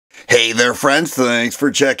Hey there friends, thanks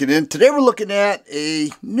for checking in. Today we're looking at a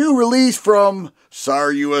new release from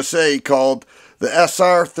Sar-USA called the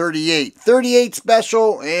SR-38. 38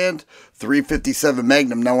 Special and 357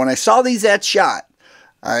 Magnum. Now when I saw these at SHOT,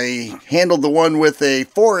 I handled the one with a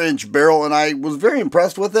 4-inch barrel and I was very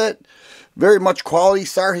impressed with it. Very much quality.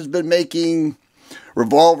 Sar has been making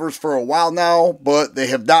revolvers for a while now, but they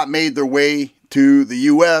have not made their way to the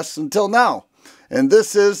US until now. And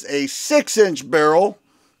this is a 6-inch barrel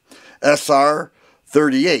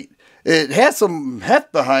SR-38. It has some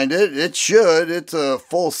heft behind it. It should. It's a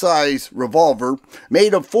full-size revolver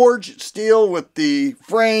made of forged steel with the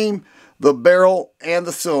frame, the barrel, and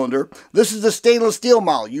the cylinder. This is the stainless steel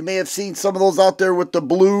model. You may have seen some of those out there with the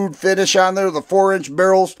blued finish on there, the 4-inch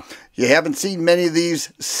barrels. You haven't seen many of these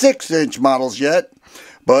 6-inch models yet,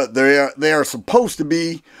 but they are supposed to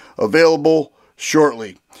be available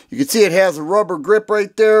shortly. You can see it has a rubber grip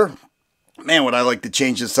right there. Man, would I like to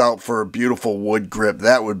change this out for a beautiful wood grip.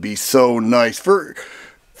 That would be so nice. For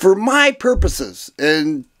my purposes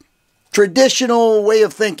and traditional way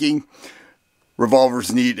of thinking,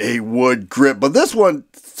 revolvers need a wood grip. But this one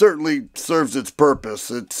certainly serves its purpose.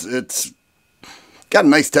 It's got a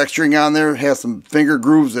nice texturing on there. It has some finger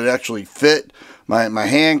grooves that actually fit my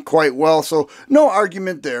hand quite well. So no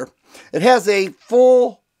argument there. It has a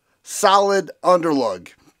full solid underlug.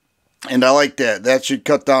 And I like that. That should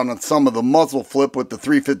cut down on some of the muzzle flip with the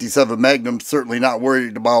 357 Magnum. Certainly not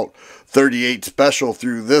worried about 38 Special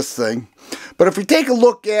through this thing. But if we take a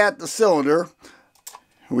look at the cylinder,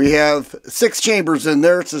 we have 6 chambers in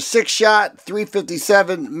there. It's a 6-shot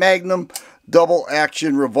 357 Magnum double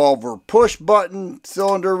action revolver. Push button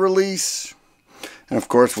cylinder release. And of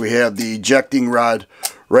course we have the ejecting rod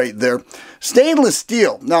right there. Stainless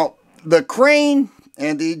steel. Now the crane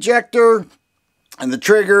and the ejector and the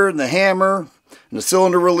trigger and the hammer and the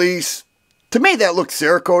cylinder release, to me that looks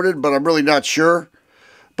Cerakoted, but I'm really not sure.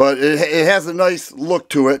 But it has a nice look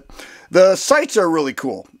to it. The sights are really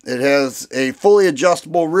cool. It has a fully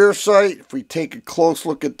adjustable rear sight. If we take a close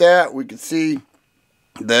look at that, we can see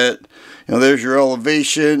that, you know, there's your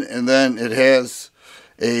elevation, and then it has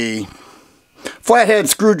a flathead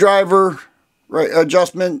screwdriver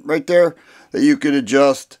adjustment right there that you can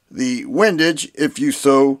adjust the windage if you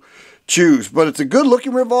so choose. But it's a good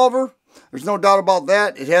looking revolver. There's no doubt about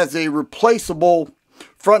that. It has a replaceable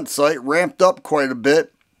front sight, ramped up quite a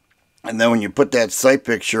bit. And then when you put that sight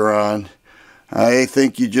picture on, I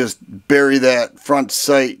think you just bury that front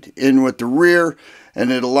sight in with the rear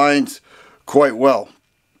and it aligns quite well.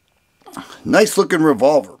 Nice looking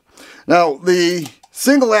revolver. Now the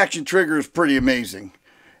single action trigger is pretty amazing.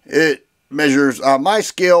 It measures on my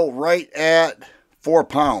scale right at 4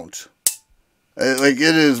 pounds. Like,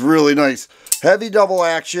 it is really nice. Heavy double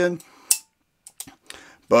action.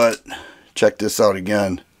 But check this out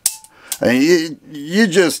again. I mean, you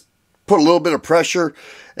just put a little bit of pressure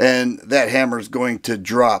and that hammer is going to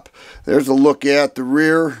drop. There's a look at the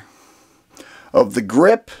rear of the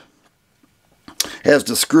grip. Has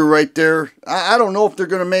the screw right there. I don't know if they're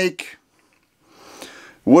going to make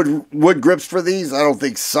wood grips for these. I don't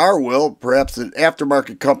think Sar will. Perhaps an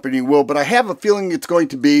aftermarket company will. But I have a feeling it's going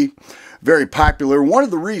to be very popular. One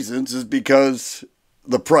of the reasons is because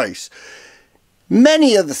the price.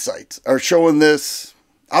 Many of the sites are showing this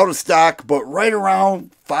out of stock, but right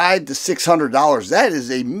around $500 to $600. That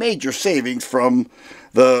is a major savings from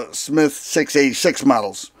the Smith 686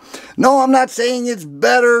 models. No, I'm not saying it's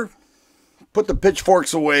better. Put the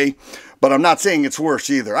pitchforks away. But I'm not saying it's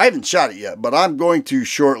worse either. I haven't shot it yet, but I'm going to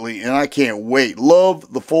shortly, and I can't wait.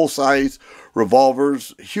 Love the full-size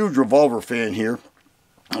revolvers. Huge revolver fan here.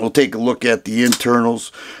 We'll take a look at the internals,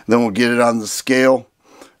 then we'll get it on the scale.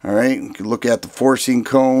 All right, we can look at the forcing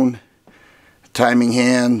cone, timing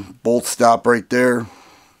hand, bolt stop right there,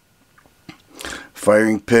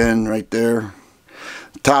 firing pin right there,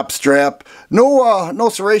 top strap. No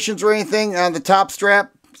serrations or anything on the top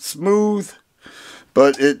strap. Smooth,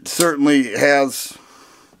 but it certainly has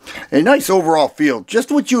a nice overall feel.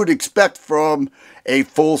 Just what you would expect from a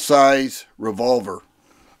full-size revolver.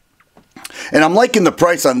 And I'm liking the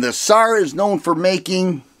price on this. Sar is known for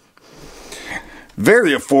making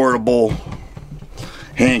very affordable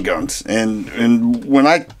handguns. And when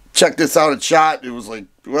I checked this out at SHOT, it was like,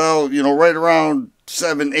 well, you know, right around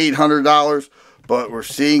 $700-800. But we're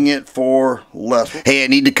seeing it for less. Hey, I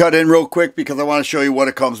need to cut in real quick because I want to show you what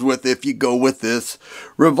it comes with if you go with this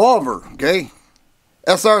revolver. Okay,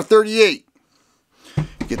 SR-38.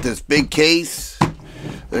 Get this big case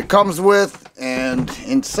that it comes with, and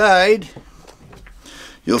inside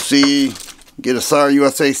you'll see, get a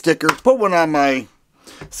Sar-USA sticker. Put one on my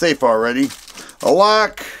safe already. A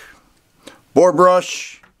lock, bore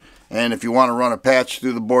brush, And if you want to run a patch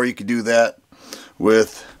through the bore, you could do that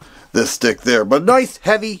with this stick there. But nice,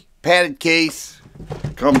 heavy, padded case.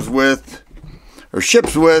 Comes with, or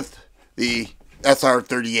ships with, the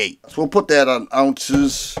SR-38. So we'll put that on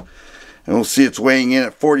ounces. And we'll see it's weighing in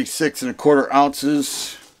at 46¼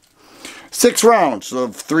 ounces. 6 rounds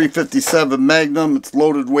of 357 Magnum. Its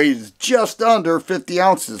loaded weight is just under 50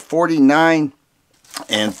 ounces, 49¾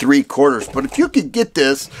 But if you could get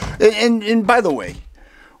this, and by the way,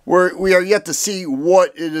 we are yet to see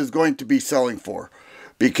what it is going to be selling for,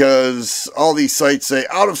 because all these sites say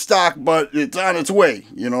out of stock, but it's on its way,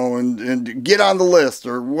 you know, and get on the list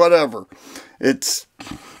or whatever. It's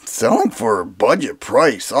selling for a budget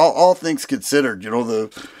price, all things considered. You know,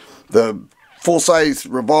 the full-size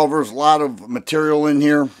revolvers, a lot of material in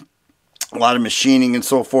here, a lot of machining and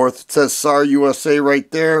so forth. It says Sar-USA right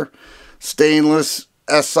there. Stainless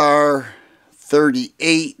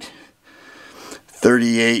SR-38,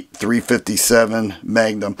 357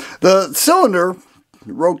 Magnum. The cylinder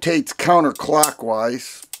rotates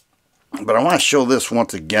counterclockwise, but I want to show this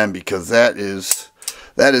once again because that is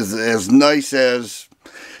as nice as,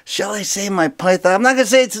 shall I say, my Python. I'm not going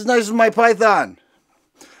to say it's as nice as my Python,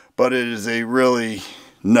 but it is a really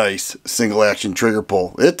nice single action trigger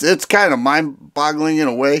pull. It's kind of mind-boggling in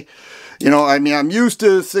a way. You know, I mean, I'm used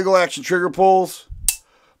to single action trigger pulls,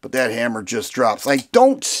 but that hammer just drops. I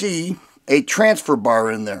don't see a transfer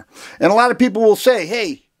bar in there. And a lot of people will say,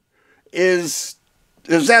 hey, is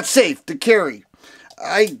that safe to carry?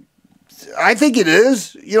 I think it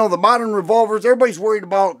is. You know, the modern revolvers, everybody's worried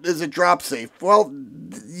about, is it drop safe? Well,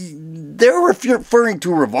 they're referring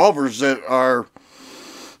to revolvers that are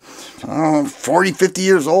 40, 50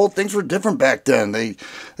 years old. Things were different back then. They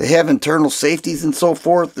have internal safeties and so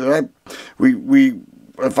forth.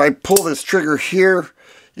 If I pull this trigger here,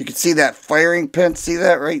 you can see that firing pin. See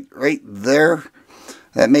that right there?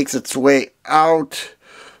 That makes its way out.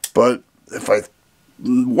 But if I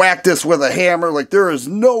whack this with a hammer, like, there is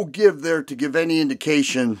no give there to give any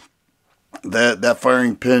indication that that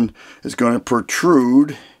firing pin is going to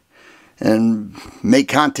protrude and make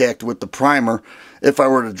contact with the primer if I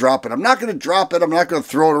were to drop it. I'm not going to drop it. I'm not going to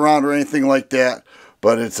throw it around or anything like that.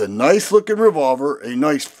 But it's a nice looking revolver, a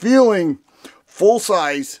nice feeling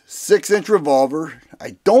full-size 6-inch revolver.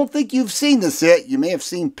 I don't think you've seen this yet. You may have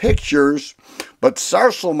seen pictures, but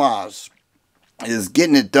Sar-USA is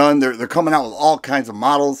getting it done. They're coming out with all kinds of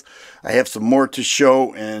models. I have some more to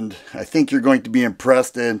show, and I think you're going to be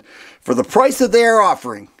impressed. And for the price that they are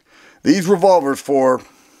offering these revolvers for,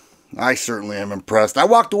 I certainly am impressed. I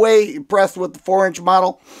walked away impressed with the 4-inch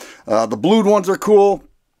model. The blued ones are cool,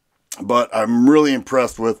 but I'm really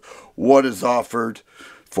impressed with what is offered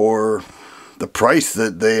for the price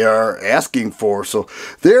that they are asking for. So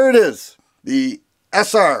there it is, the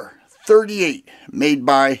SR-38, made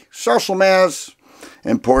by Sar-USA,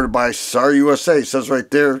 imported by Sar-USA. It says right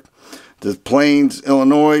there, Des Plaines,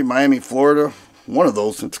 Illinois, Miami, Florida. One of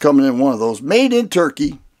those. It's coming in one of those. Made in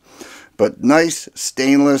Turkey, but nice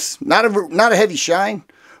stainless. Not a heavy shine,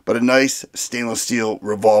 but a nice stainless steel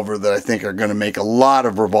revolver that I think are going to make a lot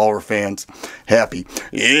of revolver fans happy.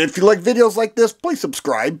 If you like videos like this, please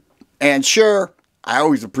subscribe and share. I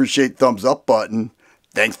always appreciate thumbs up button.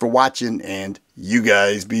 Thanks for watching, and you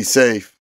guys be safe.